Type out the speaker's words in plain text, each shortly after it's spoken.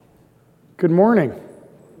Good morning.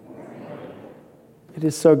 It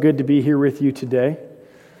is so good to be here with you today.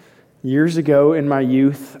 Years ago in my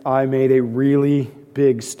youth, I made a really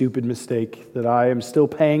big, stupid mistake that I am still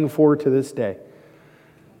paying for to this day.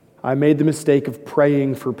 I made the mistake of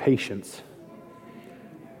praying for patience.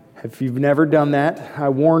 If you've never done that, I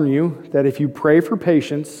warn you that if you pray for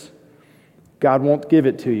patience, God won't give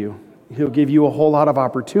it to you. He'll give you a whole lot of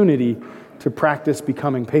opportunity to practice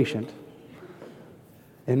becoming patient.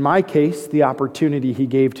 In my case, the opportunity he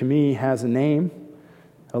gave to me has a name: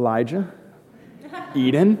 Elijah,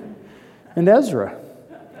 Eden, and Ezra.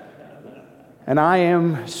 And I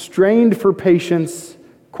am strained for patience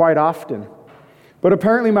quite often. But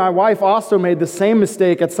apparently my wife also made the same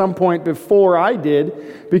mistake at some point before I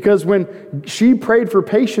did, because when she prayed for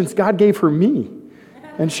patience, God gave her me.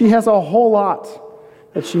 And she has a whole lot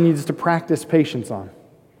that she needs to practice patience on.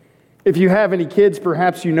 If you have any kids,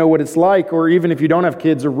 perhaps you know what it's like, or even if you don't have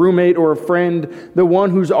kids, a roommate or a friend, the one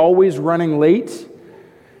who's always running late.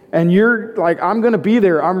 And you're like, I'm going to be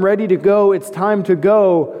there, I'm ready to go, it's time to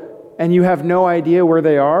go, and you have no idea where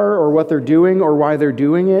they are or what they're doing or why they're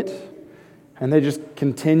doing it. And they just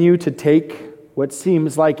continue to take what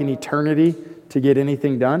seems like an eternity to get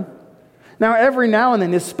anything done. Now, every now and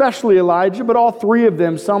then, especially Elijah, but all three of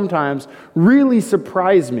them sometimes really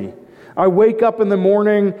surprise me. I wake up in the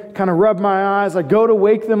morning, kind of rub my eyes, I go to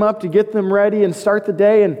wake them up to get them ready and start the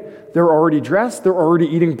day, and they're already dressed, they're already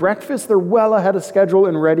eating breakfast, they're well ahead of schedule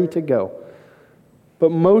and ready to go.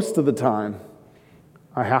 But most of the time,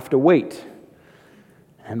 I have to wait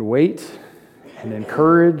and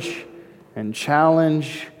encourage and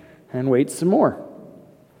challenge and wait some more.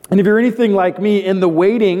 And if you're anything like me, in the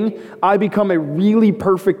waiting, I become a really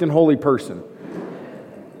perfect and holy person.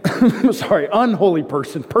 Unholy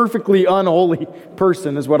person. Perfectly unholy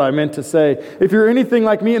person is what I meant to say. If you're anything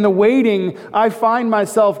like me, in the waiting, I find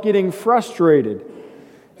myself getting frustrated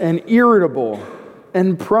and irritable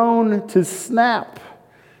and prone to snap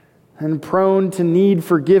and prone to need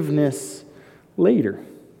forgiveness later.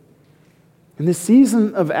 In the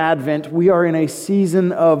season of Advent, we are in a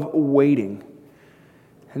season of waiting.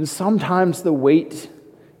 And sometimes the wait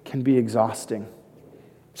can be exhausting.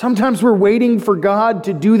 Sometimes we're waiting for God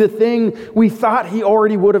to do the thing we thought He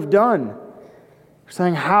already would have done. We're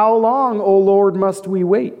saying, how long, O Lord, must we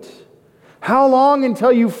wait? How long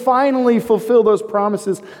until you finally fulfill those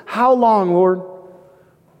promises? How long, Lord?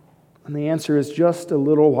 And the answer is just a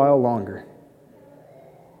little while longer.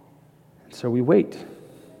 And so we wait.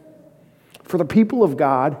 For the people of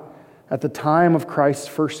God, at the time of Christ's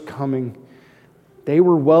first coming, they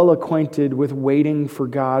were well acquainted with waiting for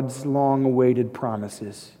God's long-awaited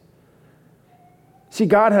promises. See,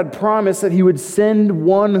 God had promised that He would send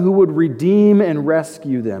one who would redeem and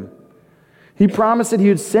rescue them. He promised that He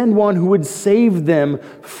would send one who would save them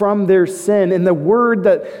from their sin. And the word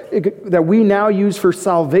that we now use for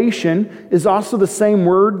salvation is also the same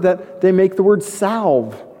word that they make the word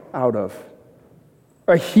salve out of.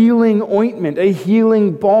 A healing ointment, a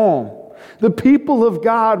healing balm. The people of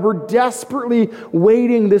God were desperately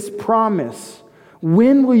waiting this promise.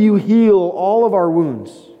 When will you heal all of our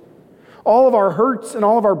wounds? All of our hurts and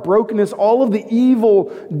all of our brokenness, all of the evil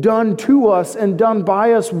done to us and done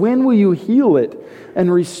by us, when will you heal it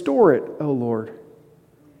and restore it, O Lord?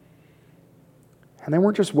 And they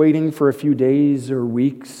weren't just waiting for a few days or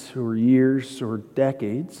weeks or years or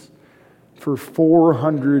decades. For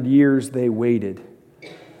 400 years they waited.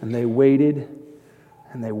 And they waited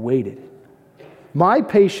and they waited. My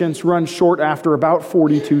patience runs short after about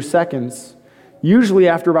 42 seconds, usually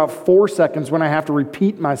after about 4 seconds when I have to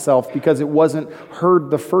repeat myself because it wasn't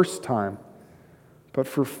heard the first time. But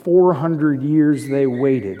for 400 years they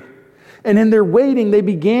waited. And in their waiting, they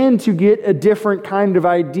began to get a different kind of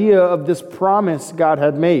idea of this promise God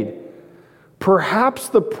had made. Perhaps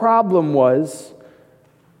the problem was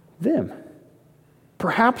them.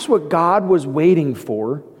 Perhaps what God was waiting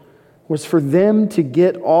for was for them to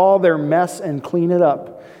get all their mess and clean it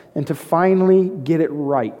up and to finally get it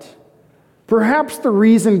right. Perhaps the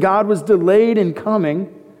reason God was delayed in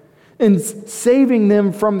coming and saving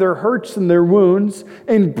them from their hurts and their wounds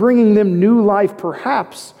and bringing them new life,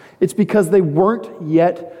 perhaps it's because they weren't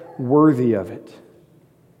yet worthy of it.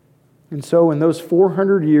 And so in those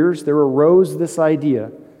 400 years, there arose this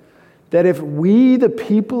idea that if we, the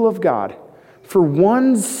people of God, for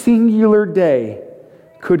one singular day,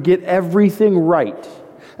 could get everything right,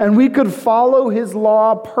 and we could follow His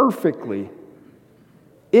law perfectly.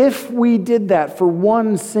 If we did that for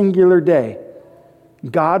one singular day,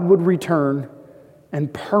 God would return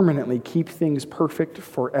and permanently keep things perfect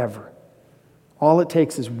forever. All it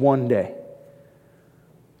takes is one day.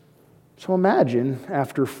 So imagine,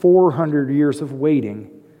 after 400 years of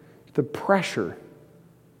waiting, the pressure.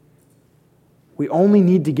 We only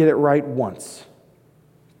need to get it right once.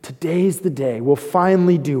 Today's the day. We'll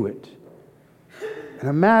finally do it. And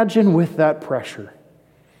imagine with that pressure,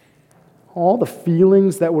 all the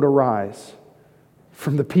feelings that would arise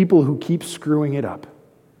from the people who keep screwing it up.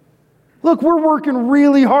 Look, we're working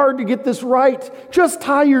really hard to get this right. Just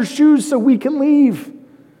tie your shoes so we can leave.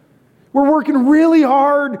 We're working really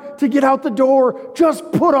hard to get out the door.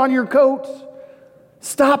 Just put on your coat.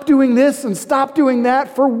 Stop doing this and stop doing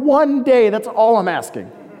that for one day. That's all I'm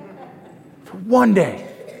asking. For one day.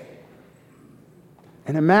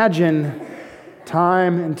 And imagine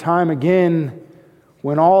time and time again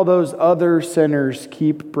when all those other sinners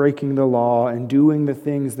keep breaking the law and doing the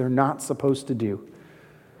things they're not supposed to do.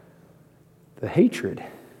 The hatred,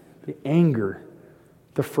 the anger,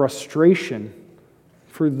 the frustration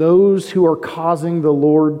for those who are causing the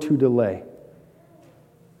Lord to delay.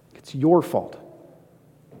 It's your fault.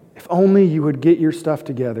 If only you would get your stuff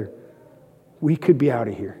together, we could be out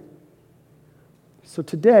of here. So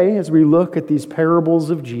today, as we look at these parables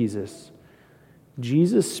of Jesus,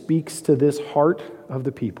 Jesus speaks to this heart of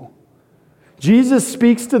the people. Jesus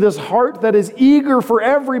speaks to this heart that is eager for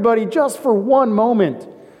everybody just for one moment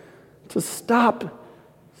to stop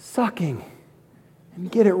sucking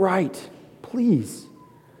and get it right. Please.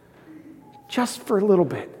 Just for a little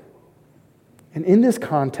bit. And in this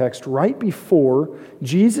context, right before,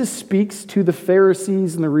 Jesus speaks to the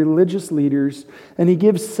Pharisees and the religious leaders, and he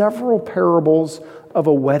gives several parables of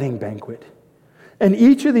a wedding banquet. And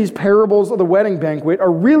each of these parables of the wedding banquet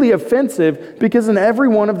are really offensive because in every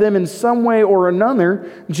one of them, in some way or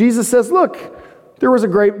another, Jesus says, look, there was a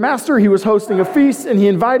great master, he was hosting a feast, and he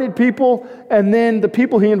invited people, and then the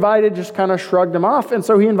people he invited just kind of shrugged him off, and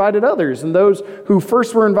so he invited others. And those who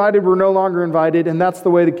first were invited were no longer invited, and that's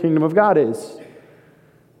the way the kingdom of God is.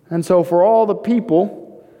 And so for all the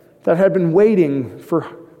people that had been waiting for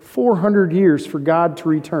 400 years for God to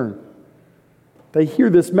return, they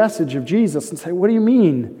hear this message of Jesus and say, what do you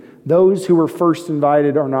mean those who were first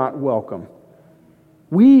invited are not welcome?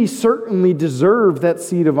 We certainly deserve that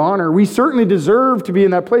seat of honor. We certainly deserve to be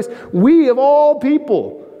in that place. We, of all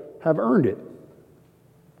people, have earned it.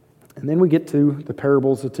 And then we get to the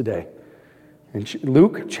parables of today. In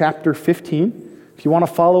Luke chapter 15, if you want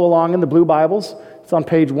to follow along in the blue Bibles, it's on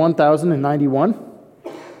page 1091.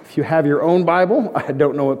 If you have your own Bible, I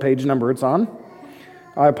don't know what page number it's on.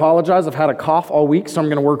 I apologize. I've had a cough all week, so I'm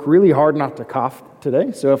going to work really hard not to cough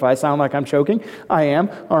today. So if I sound like I'm choking, I am.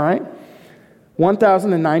 All right.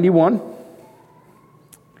 1091.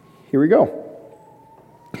 Here we go.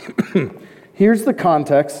 Here's the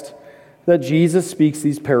context that Jesus speaks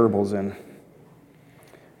these parables in.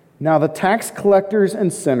 Now the tax collectors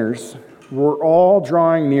and sinners were all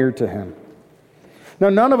drawing near to him. Now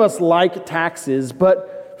none of us like taxes,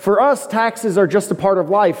 but for us taxes are just a part of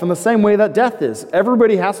life in the same way that death is.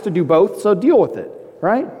 Everybody has to do both, so deal with it,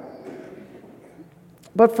 right?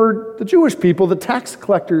 But for the Jewish people, the tax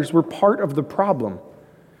collectors were part of the problem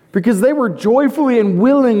because they were joyfully and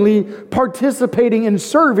willingly participating in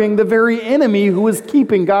serving the very enemy who was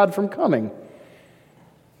keeping God from coming.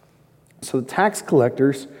 So the tax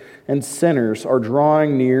collectors and sinners are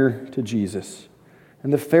drawing near to Jesus.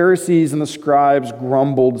 And the Pharisees and the scribes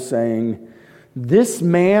grumbled, saying, "This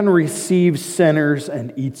man receives sinners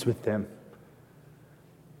and eats with them."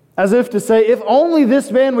 As if to say, if only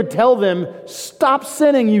this man would tell them, stop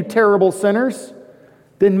sinning, you terrible sinners,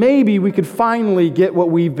 then maybe we could finally get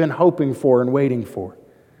what we've been hoping for and waiting for.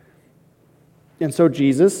 And so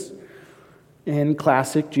Jesus, in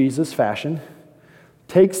classic Jesus fashion,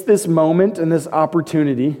 takes this moment and this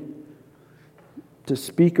opportunity to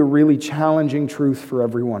speak a really challenging truth for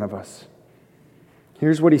every one of us.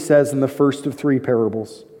 Here's what he says in the first of 3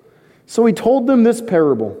 parables. So he told them this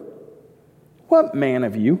parable. What man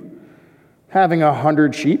of you, having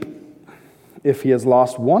 100 sheep, if he has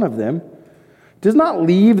lost one of them, does not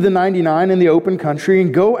leave the 99 in the open country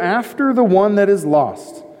and go after the one that is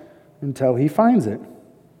lost until he finds it?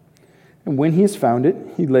 And when he has found it,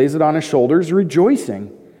 he lays it on his shoulders,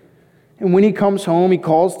 rejoicing. And when he comes home, he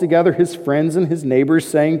calls together his friends and his neighbors,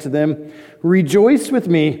 saying to them, "Rejoice with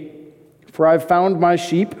me, for I have found my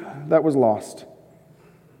sheep that was lost."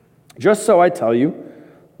 Just so I tell you,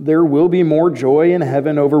 there will be more joy in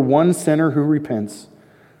heaven over one sinner who repents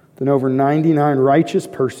than over 99 righteous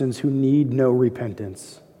persons who need no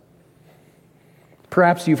repentance.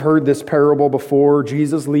 Perhaps you've heard this parable before,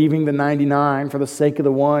 Jesus leaving the 99 for the sake of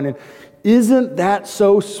the one. And isn't that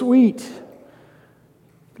so sweet?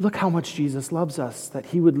 Look how much Jesus loves us, that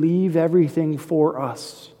he would leave everything for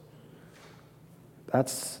us.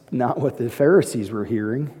 That's not what the Pharisees were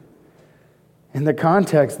hearing. In the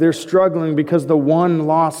context, they're struggling because the one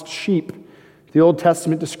lost sheep. The Old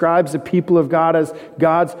Testament describes the people of God as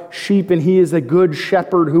God's sheep, and He is a good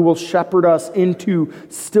shepherd who will shepherd us into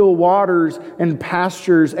still waters and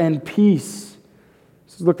pastures and peace.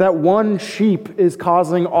 So look, that one sheep is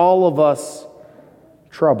causing all of us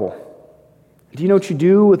trouble. Do you know what you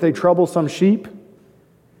do with a troublesome sheep?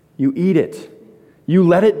 You eat it. You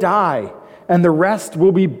let it die, and the rest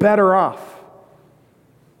will be better off.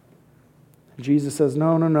 Jesus says,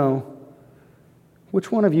 no. Which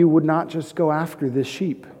one of you would not just go after this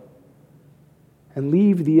sheep and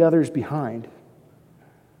leave the others behind?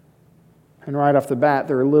 And right off the bat,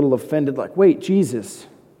 they're a little offended, like, wait, Jesus,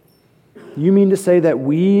 you mean to say that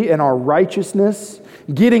we in our righteousness,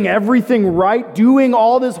 getting everything right, doing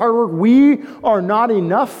all this hard work, we are not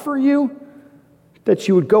enough for you? That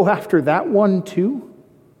you would go after that one too?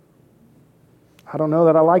 I don't know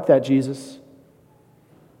that I like that, Jesus.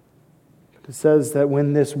 It says that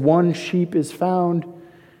when this one sheep is found,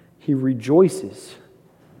 He rejoices.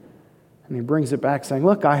 And He brings it back saying,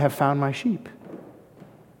 look, I have found my sheep.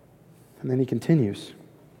 And then He continues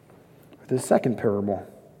with the second parable.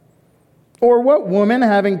 Or what woman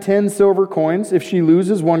having 10 silver coins, if she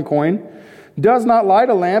loses one coin, does not light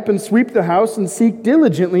a lamp and sweep the house and seek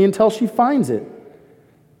diligently until she finds it?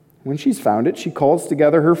 When she's found it, she calls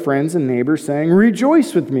together her friends and neighbors, saying,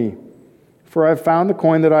 rejoice with me, for I have found the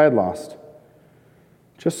coin that I had lost.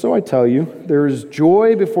 Just so I tell you, there is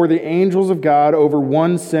joy before the angels of God over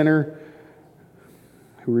one sinner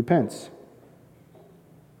who repents.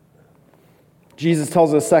 Jesus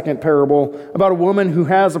tells a second parable about a woman who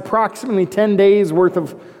has approximately 10 days worth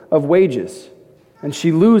of wages, and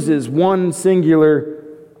she loses one singular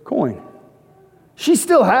coin. She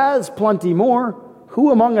still has plenty more.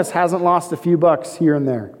 Who among us hasn't lost a few bucks here and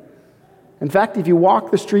there? In fact, if you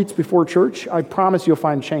walk the streets before church, I promise you'll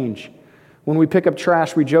find change. When we pick up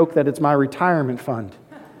trash, we joke that it's my retirement fund.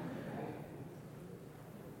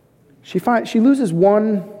 She loses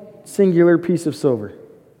one singular piece of silver.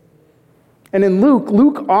 And in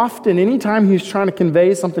Luke often, anytime he's trying to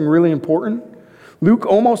convey something really important, Luke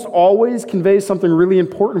almost always conveys something really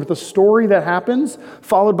important with a story that happens,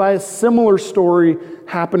 followed by a similar story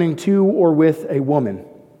happening to or with a woman.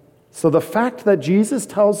 So the fact that Jesus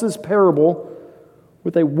tells this parable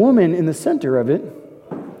with a woman in the center of it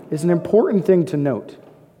is an important thing to note.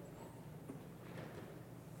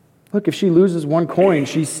 Look, if she loses one coin,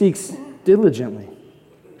 she seeks diligently.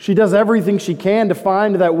 She does everything she can to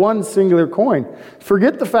find that one singular coin.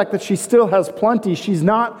 Forget the fact that she still has plenty. She's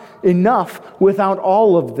not enough without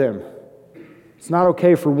all of them. It's not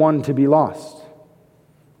okay for one to be lost.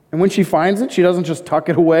 And when she finds it, she doesn't just tuck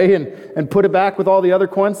it away and put it back with all the other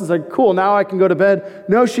coins. It's like, cool, now I can go to bed.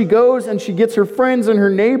 No, she goes and she gets her friends and her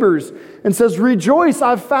neighbors and says, rejoice,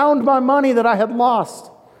 I've found my money that I had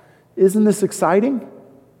lost. Isn't this exciting?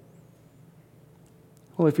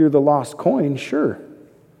 Well, if you're the lost coin, sure.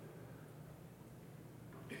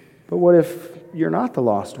 But what if you're not the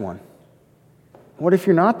lost one? What if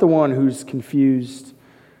you're not the one who's confused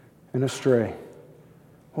and astray?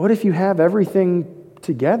 What if you have everything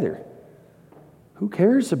together? Who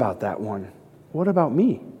cares about that one? What about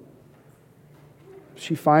me?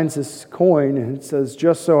 She finds this coin and it says,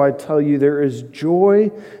 just so I tell you, there is joy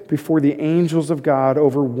before the angels of God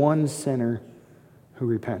over one sinner who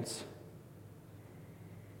repents.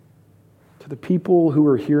 To the people who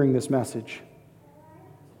are hearing this message,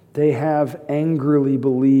 they have angrily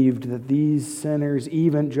believed that these sinners,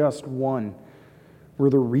 even just one, were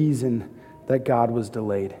the reason that God was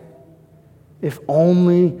delayed. If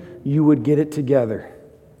only you would get it together,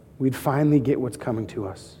 we'd finally get what's coming to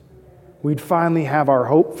us. We'd finally have our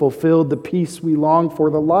hope fulfilled, the peace we long for,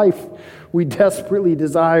 the life we desperately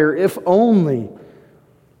desire, if only.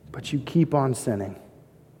 But you keep on sinning.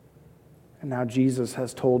 And now Jesus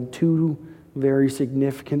has told two very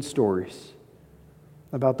significant stories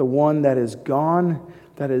about the one that is gone,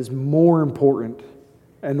 that is more important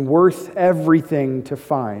and worth everything to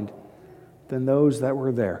find than those that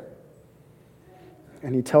were there.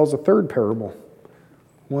 And he tells a third parable,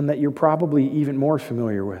 one that you're probably even more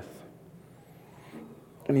familiar with.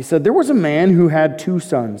 And he said, there was a man who had 2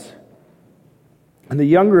 sons. And the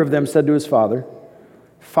younger of them said to his father,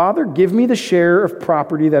 Father, give me the share of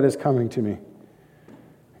property that is coming to me.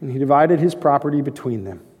 And he divided his property between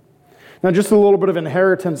them. Now, just a little bit of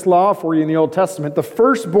inheritance law for you in the Old Testament. The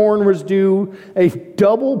firstborn was due a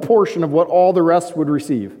double portion of what all the rest would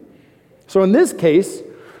receive. So in this case,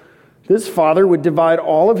 this father would divide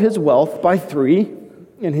all of his wealth by 3,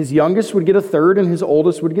 and his youngest would get 1/3, and his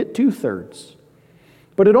oldest would get 2/3.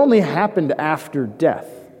 But it only happened after death.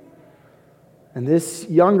 And this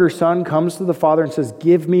younger son comes to the father and says,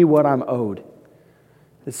 "Give me what I'm owed."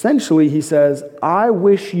 Essentially, he says, "I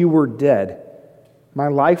wish you were dead. My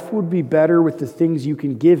life would be better with the things you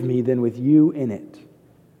can give me than with you in it."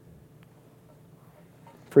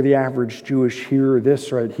 For the average Jewish hearer,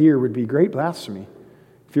 this right here would be great blasphemy.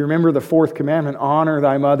 If you remember the fourth commandment, honor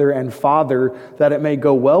thy mother and father, that it may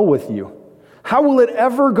go well with you. How will it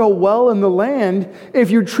ever go well in the land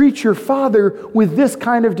if you treat your father with this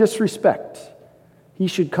kind of disrespect? He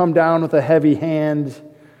should come down with a heavy hand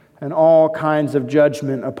and all kinds of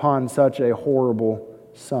judgment upon such a horrible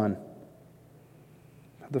son.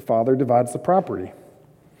 The father divides the property.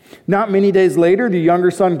 Not many days later, the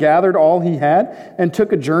younger son gathered all he had and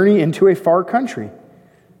took a journey into a far country.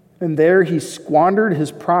 And there he squandered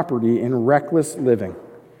his property in reckless living.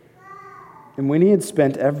 And when he had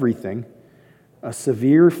spent everything, a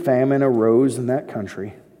severe famine arose in that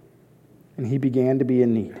country, and he began to be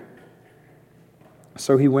in need.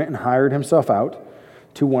 So he went and hired himself out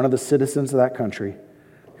to one of the citizens of that country,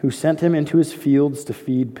 who sent him into his fields to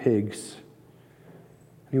feed pigs.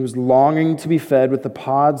 He was longing to be fed with the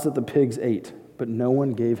pods that the pigs ate, but no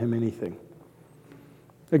one gave him anything.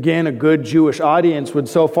 Again, a good Jewish audience would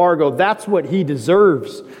so far go, that's what he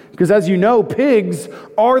deserves. Because as you know, pigs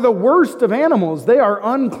are the worst of animals. They are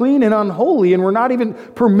unclean and unholy, and we're not even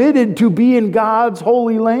permitted to be in God's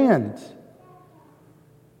holy land.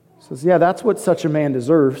 Says, yeah, that's what such a man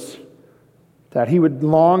deserves. That he would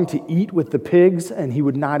long to eat with the pigs, and he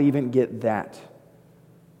would not even get that.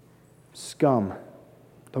 Scum,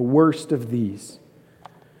 the worst of these.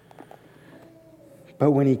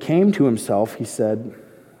 But when he came to himself, he said,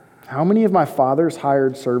 "How many of my father's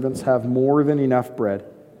hired servants have more than enough bread?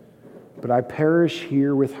 But I perish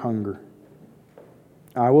here with hunger.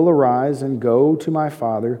 I will arise and go to my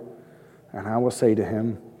father, and I will say to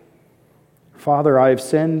him, 'Father, I have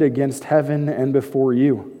sinned against heaven and before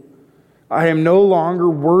you. I am no longer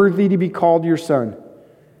worthy to be called your son.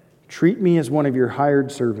 Treat me as one of your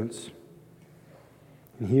hired servants.'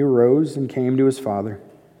 And he arose and came to his father.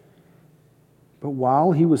 But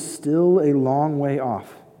while he was still a long way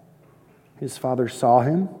off, his father saw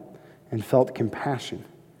him and felt compassion,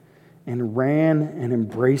 and ran and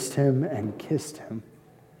embraced him and kissed him."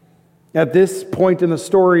 At this point in the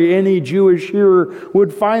story, any Jewish hearer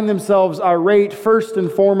would find themselves irate. First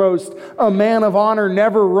and foremost, a man of honor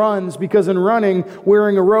never runs, because in running,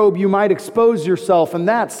 wearing a robe, you might expose yourself, and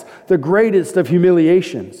that's the greatest of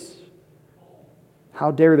humiliations.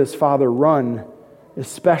 How dare this father run,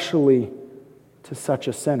 especially to such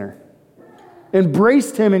a sinner?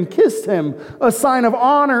 Embraced him and kissed him, a sign of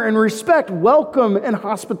honor and respect, welcome and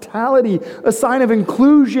hospitality, a sign of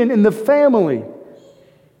inclusion in the family.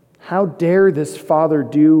 How dare this father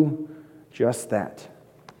do just that?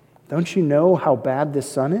 Don't you know how bad this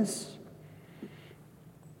son is?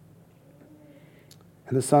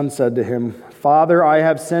 And the son said to him, "Father, I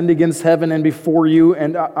have sinned against heaven and before you,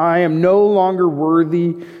 and I am no longer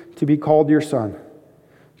worthy to be called your son."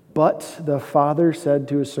 But the father said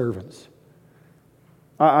to his servants.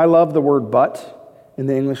 I love the word "but" in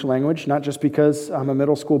the English language, not just because I'm a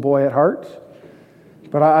middle school boy at heart,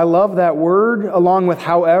 but I love that word along with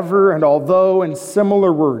 "however" and "although" and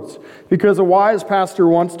similar words, because a wise pastor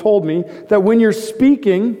once told me that when you're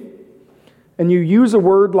speaking and you use a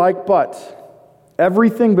word like "but,"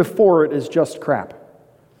 everything before it is just crap.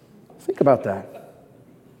 Think about that.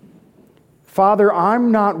 Father,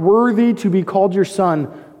 I'm not worthy to be called your son,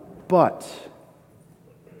 but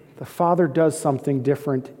the father does something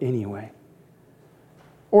different anyway.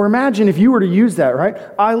 Or imagine if you were to use that, right?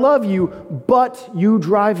 I love you, but you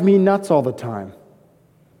drive me nuts all the time.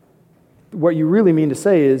 What you really mean to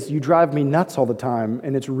say is, you drive me nuts all the time,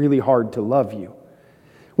 and it's really hard to love you.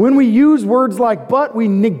 When we use words like "but," we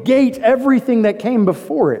negate everything that came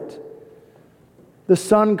before it. The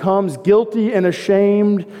son comes guilty and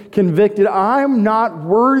ashamed, convicted. I'm not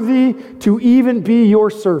worthy to even be your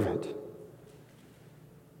servant.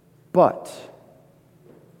 But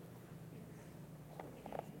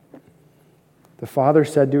the father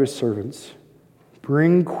said to his servants,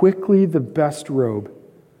 "Bring quickly the best robe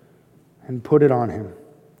and put it on him,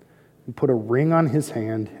 and put a ring on his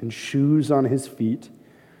hand and shoes on his feet,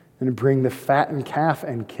 and bring the fattened calf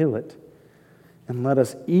and kill it, and let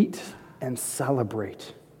us eat and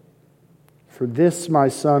celebrate. For this my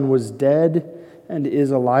son was dead and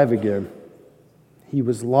is alive again. He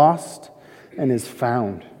was lost and is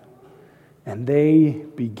found." And they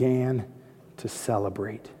began to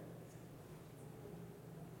celebrate.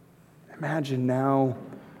 Imagine now,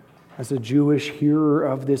 as a Jewish hearer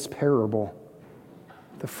of this parable,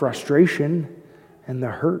 the frustration and the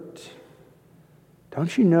hurt.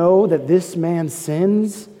 Don't you know that this man's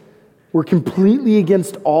sins were completely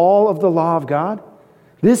against all of the law of God?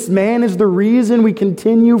 This man is the reason we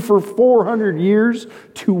continue for 400 years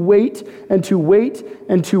to wait and to wait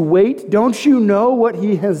and to wait. Don't you know what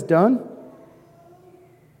he has done?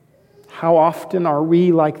 How often are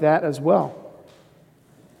we like that as well?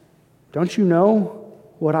 Don't you know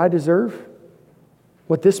what I deserve?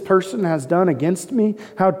 What this person has done against me?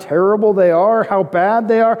 How terrible they are? How bad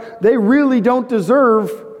they are? They really don't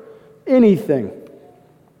deserve anything.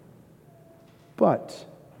 But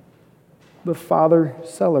the Father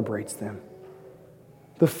celebrates them.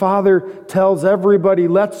 The Father tells everybody,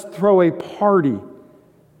 let's throw a party.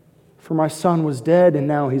 For my son was dead and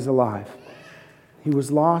now he's alive. He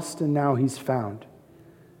was lost and now he's found.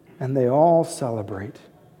 And they all celebrate.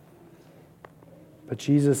 But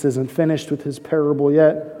Jesus isn't finished with his parable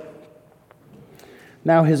yet.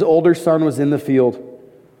 Now his older son was in the field.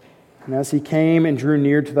 And as he came and drew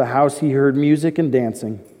near to the house, he heard music and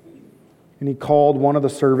dancing. And he called one of the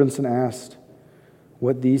servants and asked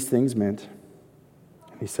what these things meant.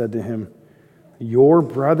 And he said to him, your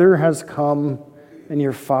brother has come, and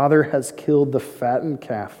your father has killed the fattened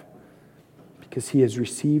calf, because he has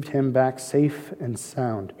received him back safe and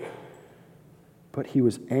sound. But he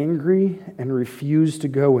was angry and refused to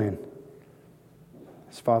go in.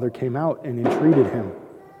 His father came out and entreated him.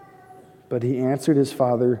 But he answered his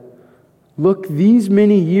father, look, these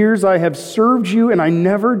many years I have served you, and I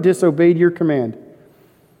never disobeyed your command.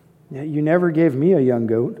 Yet you never gave me a young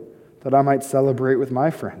goat that I might celebrate with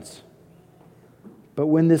my friends. But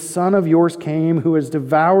when this son of yours came, who has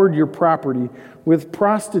devoured your property with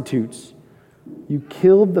prostitutes, you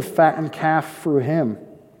killed the fattened calf for him.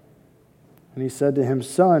 And he said to him,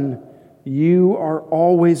 son, you are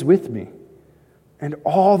always with me, and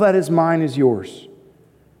all that is mine is yours.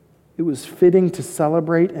 It was fitting to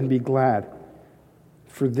celebrate and be glad.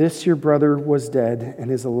 For this your brother was dead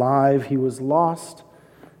and is alive. He was lost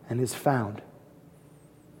and is found.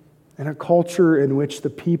 In a culture in which the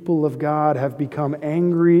people of God have become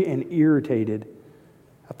angry and irritated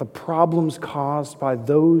at the problems caused by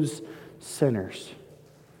those sinners,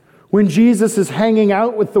 when Jesus is hanging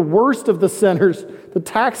out with the worst of the sinners, the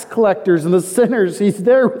tax collectors and the sinners, he's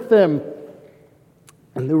there with them.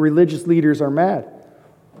 And the religious leaders are mad.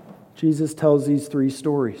 Jesus tells these three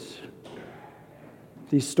stories.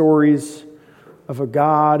 These stories of a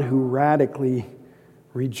God who radically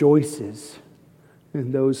rejoices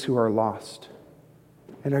in those who are lost.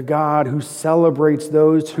 And a God who celebrates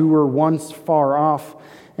those who were once far off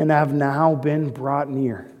and have now been brought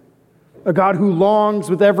near. A God who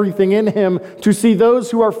longs with everything in him to see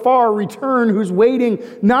those who are far return, who's waiting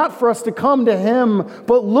not for us to come to him,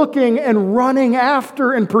 but looking and running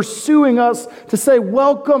after and pursuing us to say,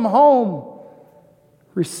 welcome home.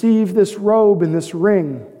 Receive this robe and this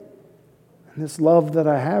ring and this love that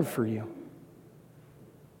I have for you.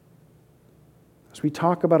 As we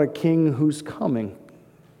talk about a king who's coming,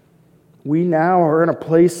 we now are in a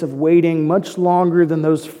place of waiting much longer than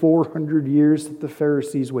those 400 years that the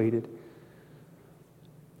Pharisees waited.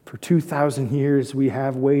 For 2,000 years we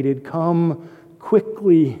have waited. Come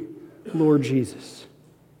quickly, Lord Jesus.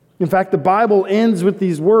 In fact, the Bible ends with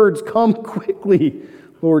these words, come quickly,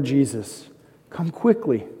 Lord Jesus. Come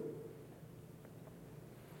quickly.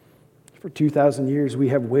 For 2,000 years we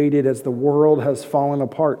have waited as the world has fallen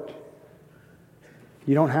apart.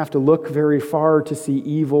 You don't have to look very far to see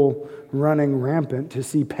evil running rampant, to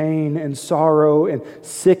see pain and sorrow and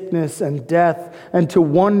sickness and death, and to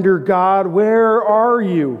wonder, God, where are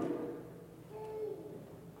you?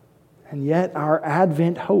 And yet our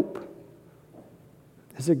Advent hope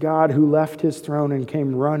is a God who left his throne and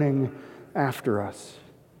came running after us,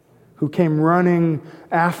 who came running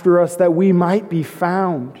after us that we might be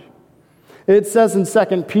found. It says in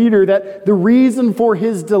 2 Peter that the reason for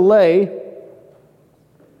his delay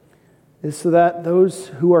is so that those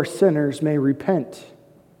who are sinners may repent,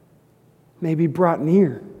 may be brought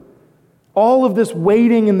near. All of this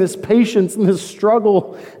waiting and this patience and this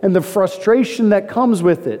struggle and the frustration that comes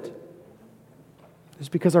with it is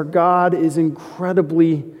because our God is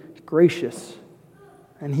incredibly gracious,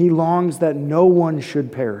 and he longs that no one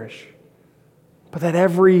should perish, but that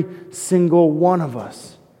every single one of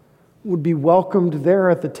us would be welcomed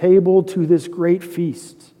there at the table to this great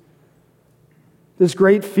feast. This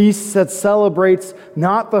great feast that celebrates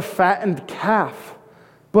not the fattened calf,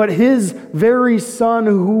 but his very son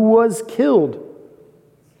who was killed,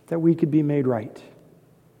 that we could be made right.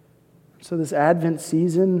 So this Advent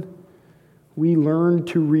season, we learn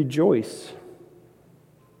to rejoice.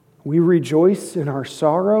 We rejoice in our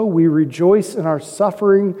sorrow. We rejoice in our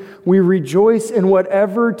suffering. We rejoice in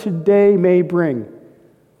whatever today may bring,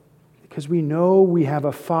 because we know we have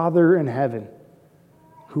a Father in heaven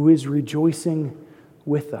who is rejoicing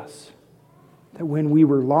with us. That when we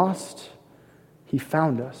were lost, He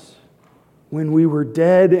found us. When we were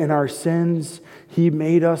dead in our sins, He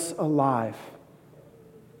made us alive.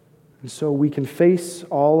 And so we can face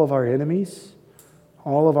all of our enemies,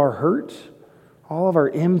 all of our hurt, all of our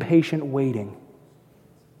impatient waiting,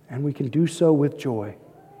 and we can do so with joy.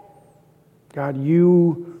 God,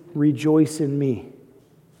 you rejoice in me.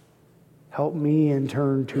 Help me in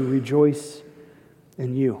turn to rejoice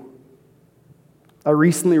in you. I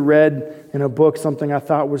recently read in a book something I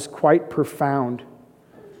thought was quite profound.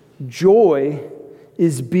 Joy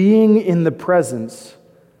is being in the presence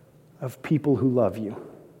of people who love you.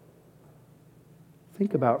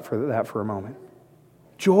 Think about that for a moment.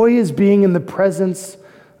 Joy is being in the presence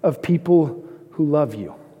of people who love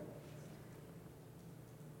you.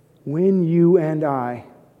 When you and I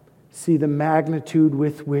see the magnitude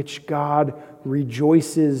with which God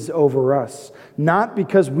rejoices over us, not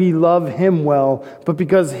because we love Him well, but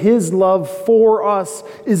because His love for us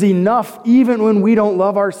is enough even when we don't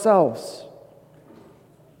love ourselves.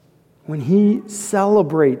 When He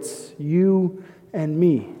celebrates you and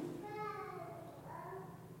me,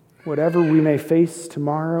 whatever we may face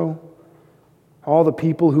tomorrow, all the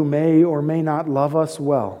people who may or may not love us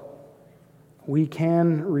well, we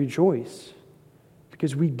can rejoice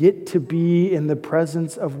because we get to be in the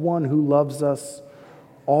presence of one who loves us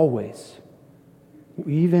always,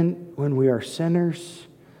 even when we are sinners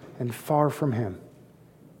and far from Him.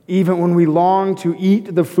 Even when we long to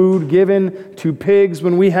eat the food given to pigs,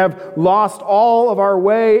 when we have lost all of our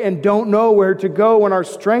way and don't know where to go, when our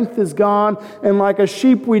strength is gone, and like a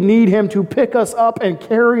sheep we need Him to pick us up and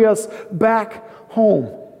carry us back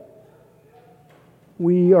home.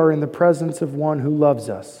 We are in the presence of one who loves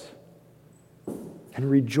us and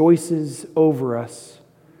rejoices over us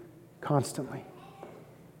constantly.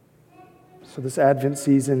 So this Advent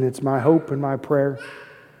season, it's my hope and my prayer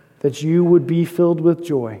that you would be filled with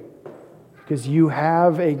joy because you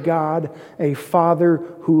have a God, a Father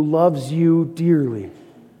who loves you dearly,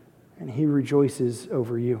 and He rejoices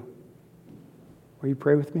over you. Will you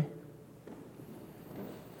pray with me?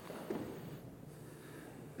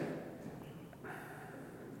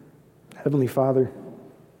 Heavenly Father,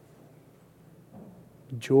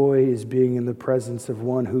 joy is being in the presence of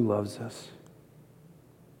one who loves us.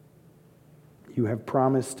 You have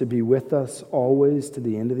promised to be with us always to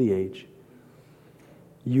the end of the age.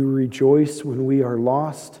 You rejoice when we are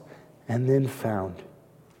lost and then found.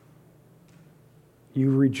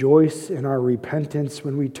 You rejoice in our repentance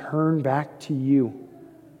when we turn back to you,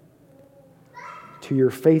 to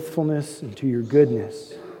your faithfulness and to your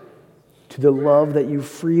goodness, to the love that you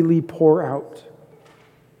freely pour out.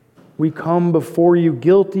 We come before you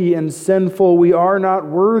guilty and sinful. We are not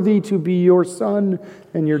worthy to be your son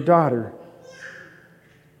and your daughter.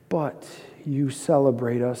 But you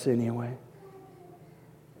celebrate us anyway.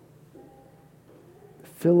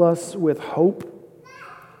 Fill us with hope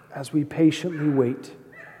as we patiently wait.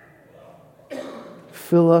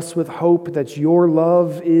 Fill us with hope that your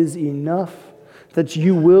love is enough, that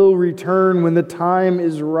you will return when the time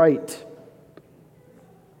is right,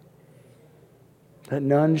 that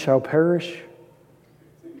none shall perish,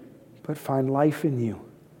 but find life in you.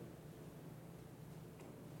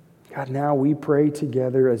 God, now we pray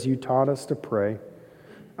together as you taught us to pray.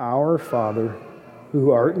 Our Father,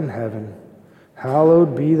 who art in heaven,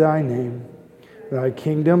 hallowed be thy name. Thy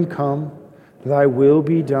kingdom come, thy will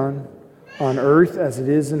be done, on earth as it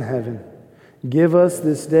is in heaven. Give us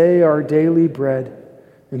this day our daily bread,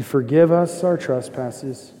 and forgive us our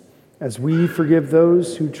trespasses, as we forgive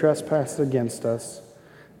those who trespass against us.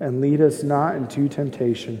 And lead us not into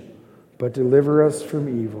temptation, but deliver us from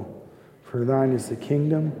evil. For thine is the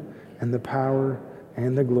kingdom, and the power,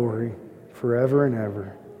 and the glory, forever and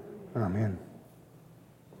ever. Amen.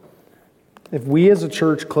 If we as a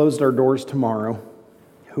church closed our doors tomorrow,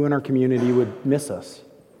 who in our community would miss us?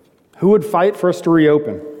 Who would fight for us to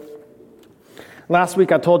reopen? Last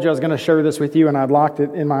week I told you I was going to share this with you, and I'd locked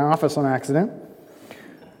it in my office on accident.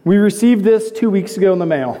 We received this 2 weeks ago in the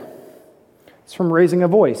mail. It's from Raising a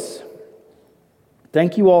Voice.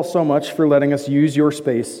 Thank you all so much for letting us use your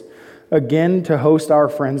space again to host our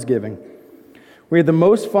Friendsgiving. We had the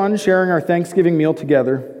most fun sharing our Thanksgiving meal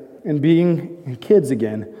together and being kids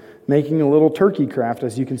again, making a little turkey craft,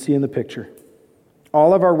 as you can see in the picture.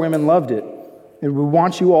 All of our women loved it, and we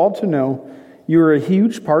want you all to know you are a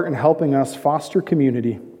huge part in helping us foster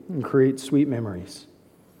community and create sweet memories.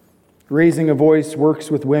 Raising a Voice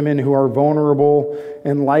works with women who are vulnerable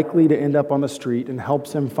and likely to end up on the street and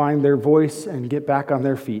helps them find their voice and get back on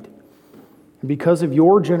their feet. And because of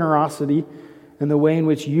your generosity and the way in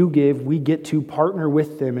which you give, we get to partner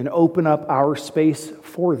with them and open up our space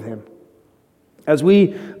for them. As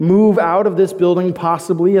we move out of this building,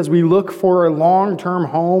 possibly, as we look for a long-term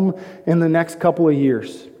home in the next couple of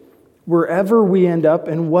years, wherever we end up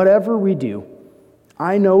and whatever we do,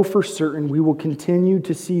 I know for certain we will continue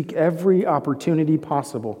to seek every opportunity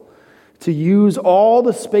possible to use all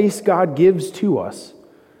the space God gives to us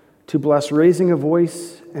to bless Raising a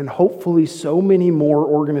Voice and hopefully so many more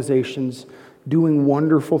organizations doing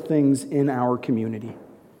wonderful things in our community.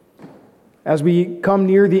 As we come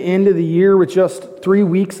near the end of the year with just 3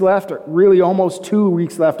 weeks left, really almost 2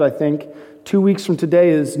 weeks left, I think. 2 weeks from today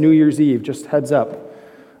is New Year's Eve, just heads up.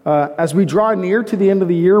 As we draw near to the end of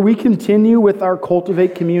the year, we continue with our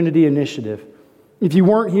Cultivate Community initiative. If you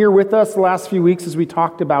weren't here with us the last few weeks as we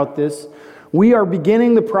talked about this, we are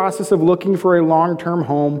beginning the process of looking for a long-term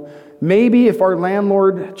home. Maybe if our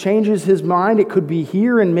landlord changes his mind, it could be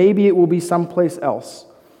here, and maybe it will be someplace else.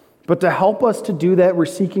 But to help us to do that, we're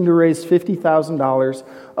seeking to raise $50,000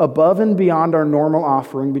 above and beyond our normal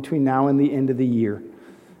offering between now and the end of the year.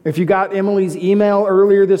 If you got Emily's email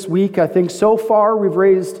earlier this week, I think so far we've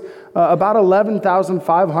raised about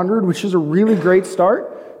 $11,500, which is a really great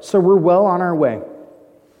start, so we're well on our way.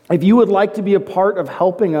 If you would like to be a part of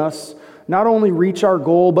helping us not only reach our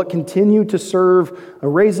goal, but continue to serve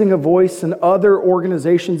Raising a Voice and other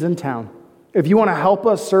organizations in town, if you want to help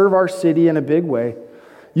us serve our city in a big way,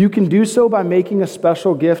 you can do so by making a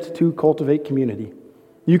special gift to Cultivate Community.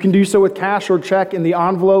 You can do so with cash or check in the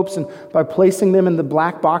envelopes and by placing them in the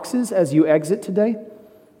black boxes as you exit today.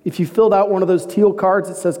 If you filled out one of those teal cards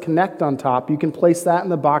that says Connect on top, you can place that in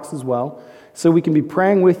the box as well, so we can be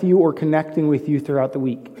praying with you or connecting with you throughout the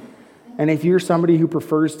week. And if you're somebody who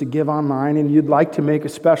prefers to give online and you'd like to make a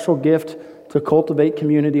special gift to Cultivate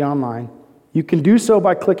Community online, you can do so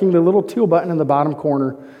by clicking the little teal button in the bottom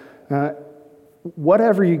corner.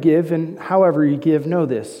 Whatever you give and however you give, know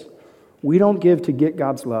this: we don't give to get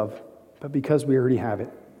God's love, but because we already have it.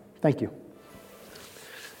 Thank you.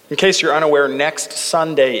 In case you're unaware, next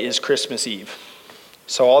Sunday is Christmas Eve.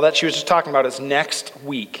 So all that she was just talking about is next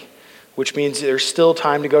week, which means there's still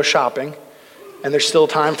time to go shopping, and there's still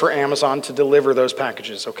time for Amazon to deliver those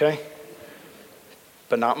packages, okay?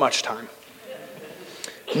 But not much time.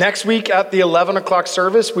 Next week at the 11 o'clock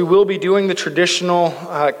service, we will be doing the traditional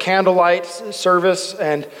candlelight service,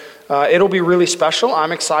 and it'll be really special.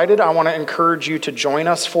 I'm excited. I want to encourage you to join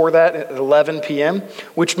us for that at 11 p.m.,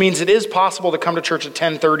 which means it is possible to come to church at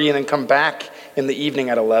 10:30 and then come back in the evening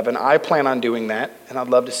at 11. I plan on doing that, and I'd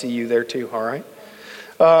love to see you there too, all right?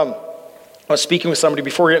 I was speaking with somebody,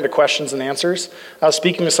 before we get into questions and answers, I was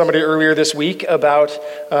speaking with somebody earlier this week about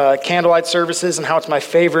candlelight services and how it's my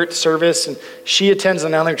favorite service. And she attends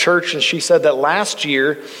another church, and she said that last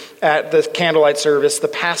year at the candlelight service, the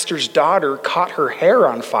pastor's daughter caught her hair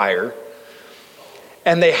on fire.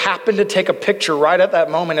 And they happened to take a picture right at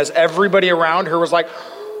that moment as everybody around her was like,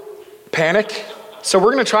 panicked. So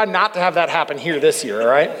we're going to try not to have that happen here this year, all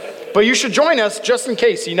right? But you should join us just in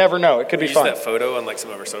case. You never know. It could be fun. Use that photo on like some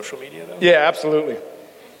of our social media, though? Yeah, absolutely.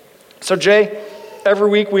 So, Jay, every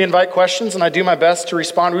week we invite questions, and I do my best to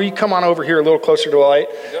respond. Will you come on over here a little closer to the light?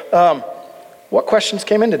 Yep. What questions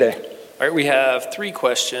came in today? All right, we have 3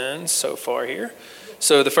 questions so far here.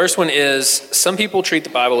 So the first one is, some people treat the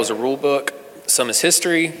Bible as a rule book, some as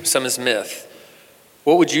history, some as myth.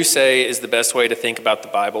 What would you say is the best way to think about the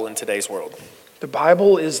Bible in today's world? The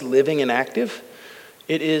Bible is living and active.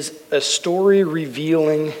 It is a story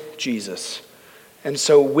revealing Jesus. And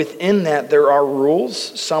so within that, there are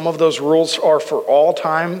rules. Some of those rules are for all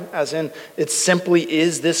time, as in it simply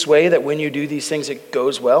is this way that when you do these things, it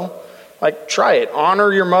goes well. Like, try it.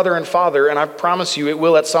 Honor your mother and father, and I promise you it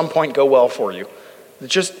will at some point go well for you. It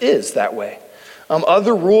just is that way.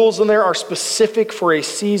 Other rules in there are specific for a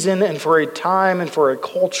season and for a time and for a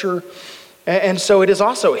culture. And so it is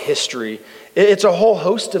also history. It's a whole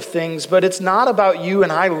host of things, but it's not about you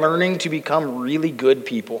and I learning to become really good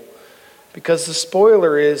people. Because the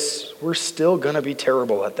spoiler is, we're still going to be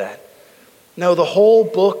terrible at that. No, the whole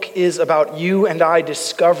book is about you and I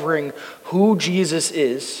discovering who Jesus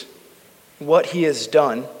is, what he has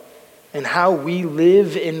done, and how we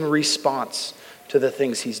live in response to the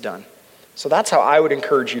things he's done. So that's how I would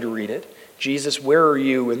encourage you to read it. Jesus, where are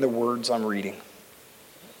you in the words I'm reading?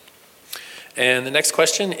 And the next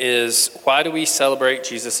question is, why do we celebrate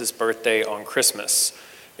Jesus' birthday on Christmas?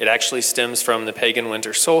 It actually stems from the pagan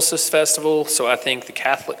winter solstice festival, so I think the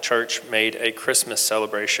Catholic Church made a Christmas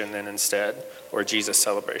celebration then instead, or a Jesus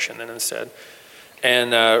celebration then instead.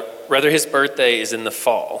 And rather his birthday is in the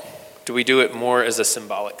fall. Do we do it more as a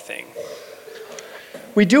symbolic thing?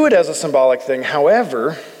 We do it as a symbolic thing.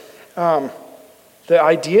 However, the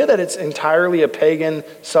idea that it's entirely a pagan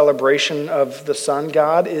celebration of the sun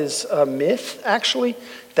god is a myth, actually.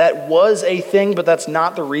 That was a thing, but that's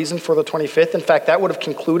not the reason for the 25th. In fact, that would have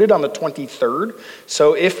concluded on the 23rd.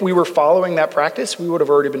 So if we were following that practice, we would have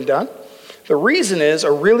already been done. The reason is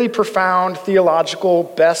a really profound theological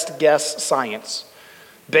best guess science.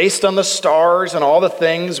 Based on the stars and all the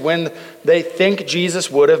things when they think Jesus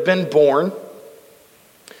would have been born,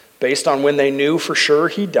 based on when they knew for sure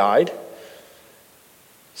he died,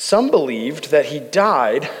 some believed that he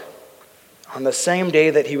died on the same day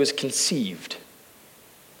that he was conceived.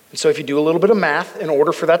 And so if you do a little bit of math, in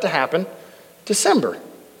order for that to happen, December.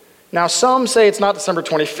 Now some say it's not December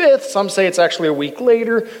 25th, some say it's actually a week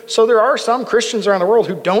later. So there are some Christians around the world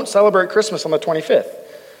who don't celebrate Christmas on the 25th.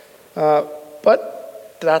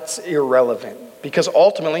 But that's irrelevant, because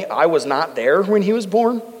ultimately I was not there when he was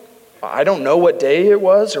born. I don't know what day it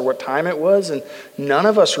was or what time it was, and none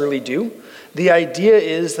of us really do. The idea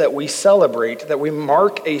is that we celebrate, that we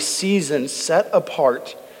mark a season set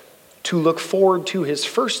apart to look forward to his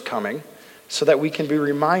first coming so that we can be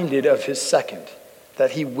reminded of his second, that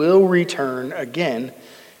he will return again,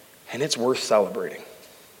 and it's worth celebrating.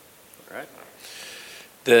 All right.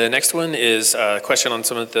 The next one is a question on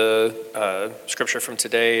some of the scripture from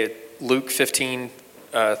today, Luke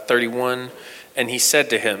 15:31. And he said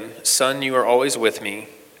to him, "Son, you are always with me,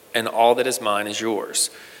 and all that is mine is yours."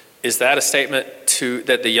 Is that a statement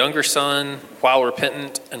that the younger son, while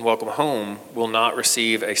repentant and welcome home, will not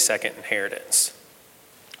receive a second inheritance?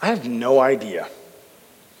 I have no idea.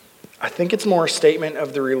 I think it's more a statement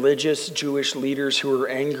of the religious Jewish leaders who are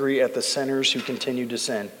angry at the sinners who continue to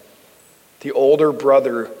sin. The older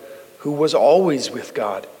brother who was always with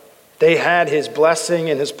God. They had his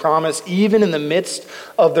blessing and his promise even in the midst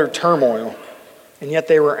of their turmoil. And yet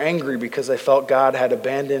they were angry because they felt God had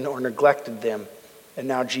abandoned or neglected them. And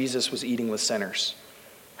now Jesus was eating with sinners.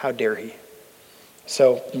 How dare he?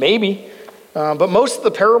 So maybe. But most of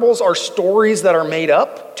the parables are stories that are made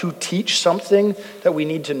up to teach something that we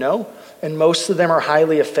need to know. And most of them are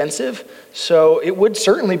highly offensive. So it would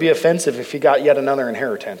certainly be offensive if he got yet another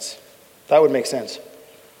inheritance. That would make sense.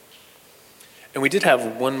 And we did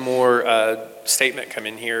have one more statement come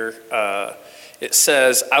in here. It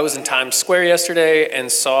says, "I was in Times Square yesterday and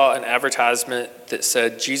saw an advertisement that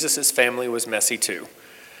said Jesus' family was messy too.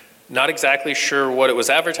 Not exactly sure what it was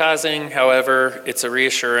advertising. However, it's a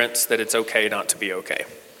reassurance that it's okay not to be okay."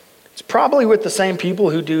 It's probably with the same people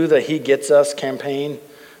who do the He Gets Us campaign,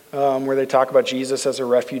 where they talk about Jesus as a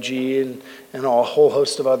refugee and a whole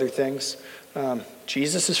host of other things.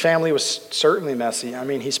 Jesus' family was certainly messy. I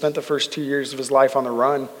mean, he spent the first 2 years of his life on the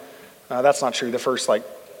run. That's not true. The first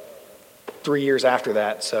 3 years after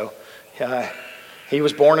that. So he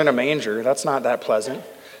was born in a manger. That's not that pleasant.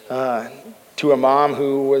 To a mom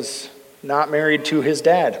who was not married to his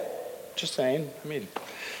dad. Just saying. I mean,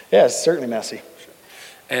 yeah, it's certainly messy.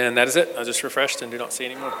 And that is it. I just refreshed and do not see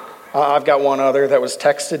any more. I've got one other that was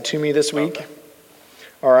texted to me this week. Okay.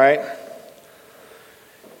 All right.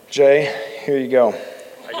 Jay, here you go.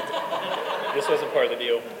 This wasn't part of the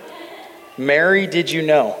deal. Mary, did you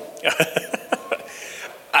know?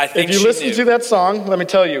 I think if you listen to that song, let me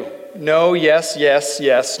tell you, no, yes, yes,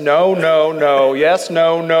 yes, no, no, no, yes,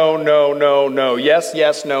 no, no, no, no, no, yes,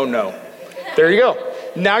 yes, no, no. There you go.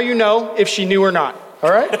 Now you know if she knew or not, all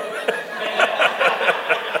right?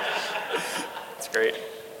 That's great.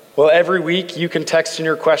 Well, every week you can text in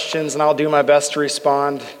your questions and I'll do my best to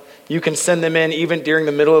respond. You can send them in even during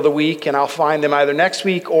the middle of the week and I'll find them either next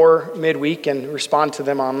week or midweek and respond to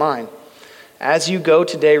them online. As you go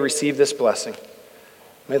today, receive this blessing.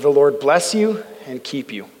 May the Lord bless you and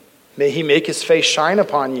keep you. May he make his face shine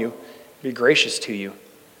upon you, be gracious to you.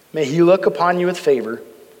 May he look upon you with favor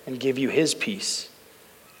and give you his peace.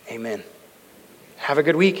 Amen. Have a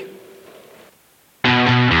good week.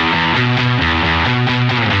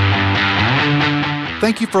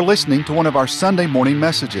 Thank you for listening to one of our Sunday morning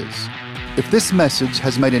messages. If this message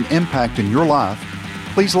has made an impact in your life,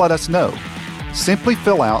 please let us know. Simply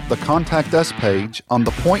fill out the Contact Us page on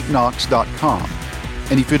thepointknox.com.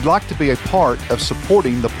 And if you'd like to be a part of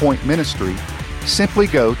supporting the Point Ministry, simply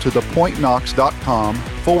go to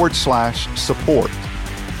thepointknox.com/support.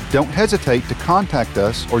 Don't hesitate to contact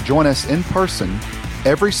us or join us in person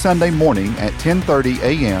every Sunday morning at 10:30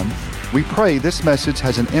 a.m. We pray this message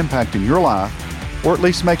has an impact in your life or at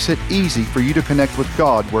least makes it easy for you to connect with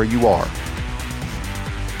God where you are.